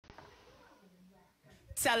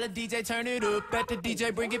Tell the DJ turn it up, let the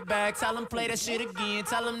DJ bring it back. Tell him play that shit again,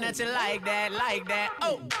 tell him that you like that, like that.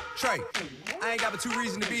 Oh, Trey, I ain't got but two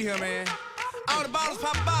reasons to be here, man. All the bottles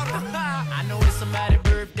pop a bottle. I know it's somebody's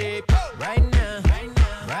birthday right now, right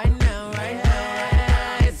now, right now, right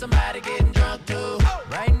now. It's somebody getting drunk too.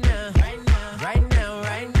 Right now, right now, right now,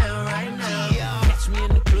 right now, right now. Catch me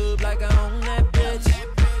in the club like I own that bitch.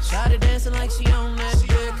 Shawty dancing like she own that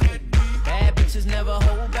dick. Bad bitches never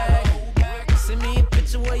hold back. Send me a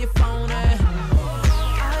picture where your phone at.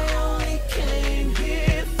 I only came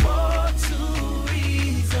here for two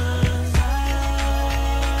reasons. I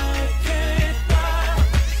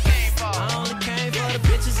only came for the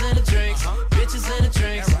bitches and the drinks. Bitches and the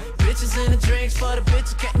drinks. Bitches and the drinks for the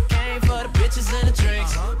bitches. Came for the bitches and the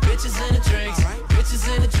drinks. Bitches and the drinks. Bitches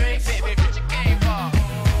and the drinks. Baby, what you came for?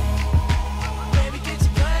 Baby, get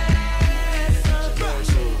your glass up.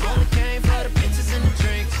 Only came for the bitches and the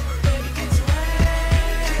drinks. Baby, get your ass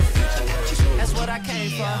up. That's what I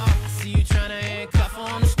came for. I see you tryna handcuff her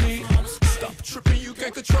on the street. Stop tripping, you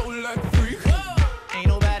can't control it like a freak. Ain't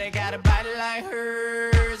nobody got a body like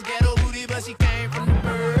hers. Ghetto booty, but she came from the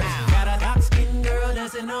birds. Got a dark-skinned girl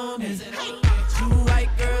dancing on me. Two white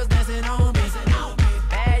girls dancing on me.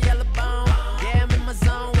 Bad yellow bone, yeah, I'm in my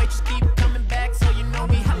zone. Wait, just keep coming back, so you know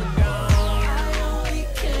we hella gone. I only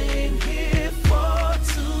came here for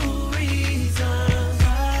two reasons. I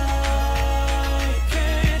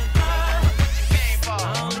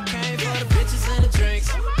only came for the bitches and the drinks.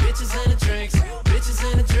 Bitches and the drinks. Bitches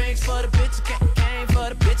and the drinks for the bitches. Came for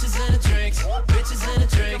the bitches and the drinks. Bitches and the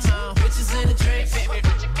drinks. Bitches and the drinks. Baby,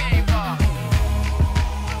 what you came for?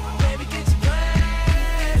 Baby, get your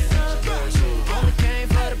glass up. Only came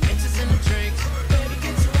for the bitches and the drinks. Baby,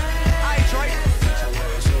 get your ass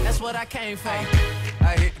up. That's what I came for.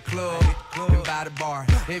 I hit the club, and by the bar.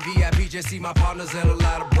 In VIP, just see my partners and a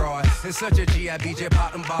lot of broad. It's such a GIB, just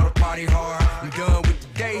pop them bottle party hard. I'm done with the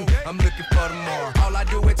day, I'm looking for tomorrow. All I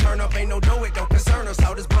do is turn up, ain't no dough, it don't concern us.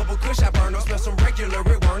 All this bubble kush I burn up, smell some regular,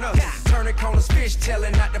 it weren't us. Turning corners, fish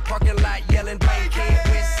telling, out the parking lot yelling. Bankhead,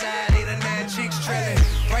 west side, 8 or 9 chicks trailing.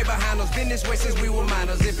 Right behind us, been this way since we were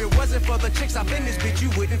minors. If it wasn't for the chicks up in this bitch, you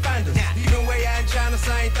wouldn't find us. Even way out in China,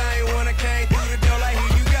 same thing. When I came through the door, like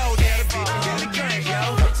here you go, there the bitch in the drink,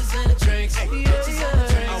 yo. Bitches and the drinks. Bitches and the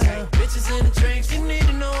drinks. Bitches and the drinks. You need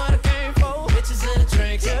to know what I came for. Bitches and the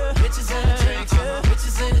drinks. Bitches and the drinks.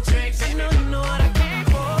 Bitches and the drinks. You know what I came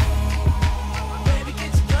for. Baby,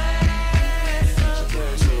 get your glass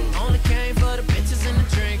up. Only came for the bitches and the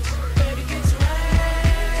drinks. Baby, get your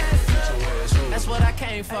ass up. That's what I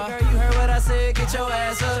came for. Hey girl, you heard what I said. Get your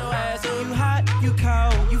ass up. You hot, you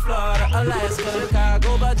cold, you Florida, Alaska,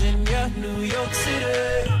 Chicago, Virginia, New York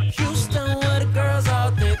City, Houston, where the girls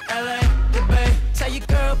all thick, LA, the Bay. Tell your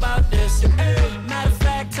girl about this. Matter of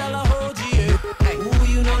fact, tell her whole GA. Ooh,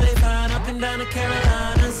 you know they fine up and down the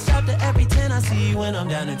Carolinas. Shout to every 10 I see when I'm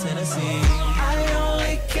down in Tennessee. I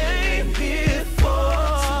only came here